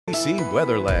KATC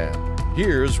Weatherland.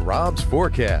 Here's Rob's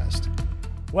forecast.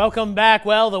 Welcome back.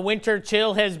 Well, the winter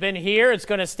chill has been here. It's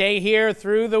going to stay here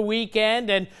through the weekend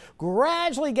and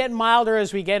gradually get milder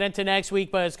as we get into next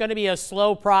week, but it's going to be a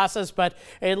slow process. But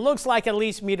it looks like, at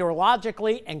least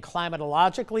meteorologically and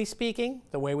climatologically speaking,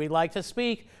 the way we like to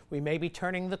speak, we may be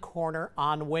turning the corner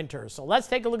on winter. So let's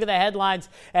take a look at the headlines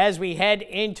as we head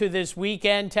into this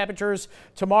weekend. Temperatures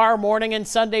tomorrow morning and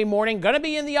Sunday morning going to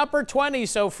be in the upper 20s,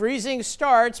 so freezing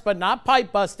starts, but not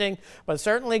pipe busting, but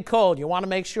certainly cold. You want to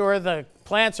make sure the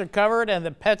plants are covered and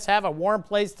the pets have a warm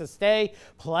place to stay.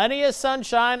 Plenty of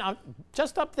sunshine.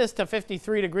 Just up this to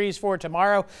 53 degrees for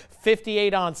tomorrow,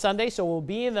 58 on Sunday. So we'll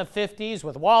be in the 50s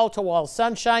with wall-to-wall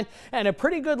sunshine and a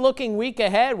pretty good looking week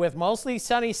ahead with mostly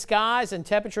sunny skies and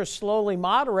temperatures slowly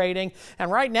moderating. And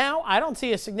right now, I don't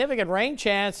see a significant rain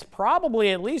chance, probably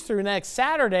at least through next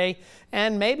Saturday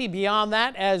and maybe beyond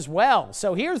that as well.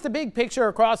 So here's the big picture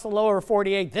across the lower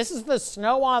 48. This is the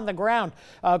snow on the ground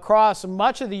across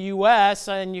much of the U.S.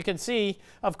 And you can see,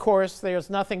 of course, there's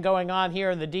nothing going on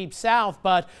here in the deep south,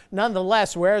 but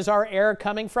nonetheless, where's our air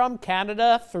coming from?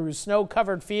 Canada through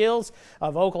snow-covered fields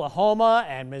of Oklahoma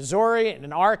and Missouri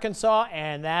and Arkansas,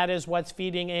 and that is what's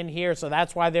feeding in here. So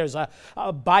that's why there's a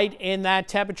bite in that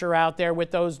temperature out there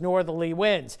with those northerly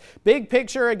winds. Big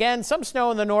picture again, some snow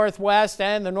in the northwest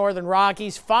and the northern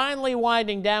Rockies, finally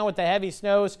winding down with the heavy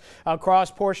snows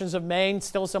across portions of Maine.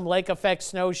 Still some lake effect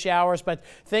snow showers, but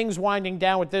things winding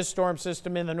down with this storm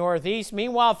system in the northeast.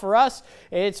 Meanwhile, for us,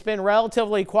 it's been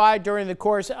relatively quiet during the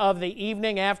course of the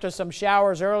evening after some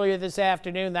showers earlier this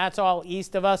afternoon. That's all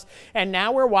east of us. And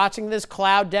now we're watching this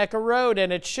cloud deck erode,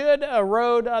 and it should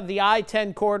erode the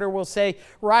I-10 corridor, we'll say,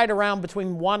 right around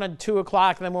between 1 and 2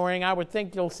 o'clock in the morning. I would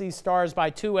think you'll see stars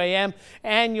by 2 a.m.,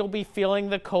 and you'll be feeling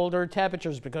the colder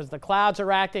temperatures because the clouds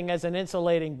are acting as an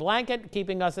insulating blanket,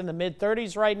 keeping us in the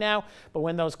mid-30s right now. But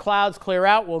when those clouds clear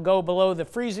out, we'll go below the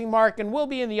freezing mark, and we'll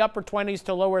be in the upper 20s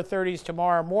to lower 30s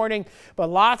tomorrow morning. But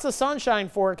lots of sunshine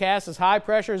forecast as high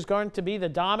pressure is going to be the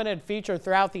dominant feature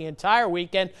throughout the entire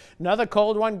weekend. Another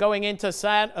cold one going into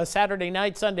Saturday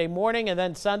night, Sunday morning, and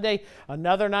then Sunday,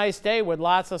 another nice day with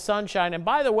lots of sunshine. And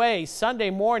by the way, Sunday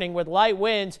morning with light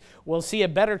winds, we'll see a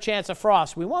better chance of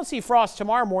frost. We won't see frost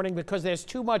tomorrow morning because there's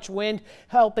too much wind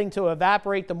helping to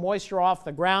evaporate the moisture off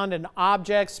the ground and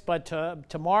objects. But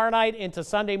tomorrow night into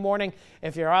Sunday morning,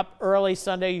 if you're up early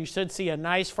Sunday, you should see a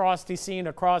nice frosty scene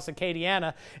across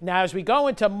Acadiana. Now, as we go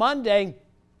into Monday,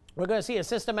 we're going to see a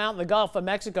system out in the Gulf of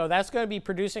Mexico. That's going to be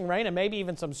producing rain and maybe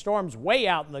even some storms way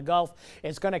out in the Gulf.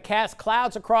 It's going to cast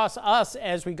clouds across us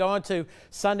as we go into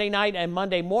Sunday night and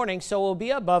Monday morning, so we'll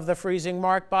be above the freezing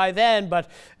mark by then. But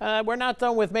we're not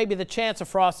done with maybe the chance of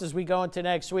frost as we go into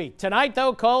next week. Tonight,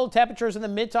 though, cold temperatures in the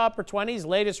mid to upper 20s.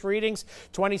 Latest readings,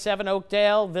 27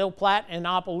 Oakdale, Ville Platte, and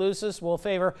Opelousas will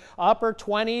favor upper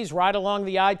 20s right along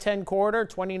the I-10 corridor.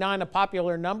 29 a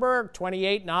popular number,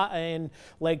 28 in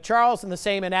Lake Charles, and the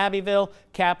same in Abbeville,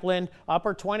 Kaplan,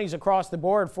 upper 20s across the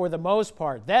board for the most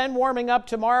part. Then warming up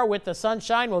tomorrow with the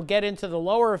sunshine, we'll get into the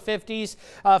lower 50s,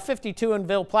 52 in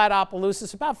Ville Platte,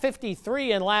 Opelousas, about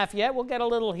 53 in Lafayette. We'll get a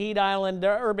little heat island,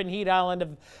 urban heat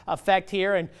island effect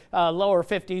here, and lower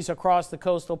 50s across the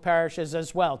coastal parishes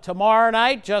as well. Tomorrow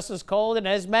night, just as cold, and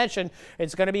as mentioned,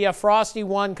 it's going to be a frosty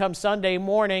one come Sunday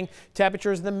morning.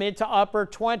 Temperatures in the mid to upper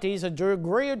 20s, a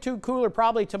degree or two cooler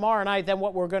probably tomorrow night than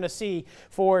what we're going to see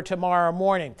for tomorrow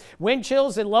morning. Wind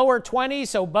chills in lower 20s,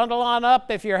 so bundle on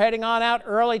up if you're heading on out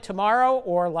early tomorrow,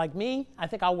 or like me, I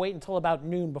think I'll wait until about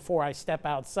noon before I step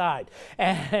outside,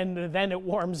 and then it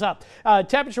warms up.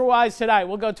 Temperature-wise tonight,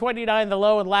 we'll go 29 the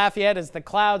low in Lafayette as the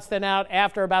clouds thin out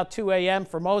after about 2 a.m.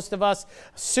 for most of us.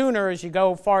 Sooner as you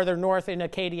go farther north in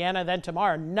Acadiana than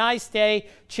tomorrow. Nice day.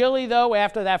 Chilly, though,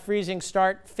 after that freezing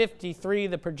start. 53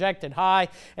 the projected high.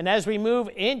 And as we move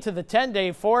into the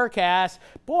 10-day forecast,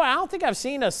 boy, I don't think I've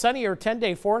seen a sunnier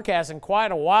 10-day forecast in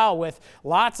quite a while, with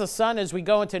lots of sun as we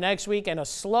go into next week and a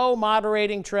slow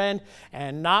moderating trend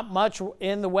and not much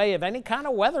in the way of any kind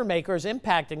of weather makers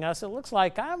impacting us. It looks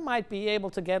like I might be able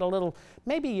to get a little,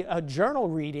 maybe a journal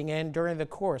reading in during the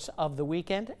course of the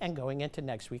weekend and going into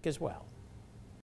next week as well.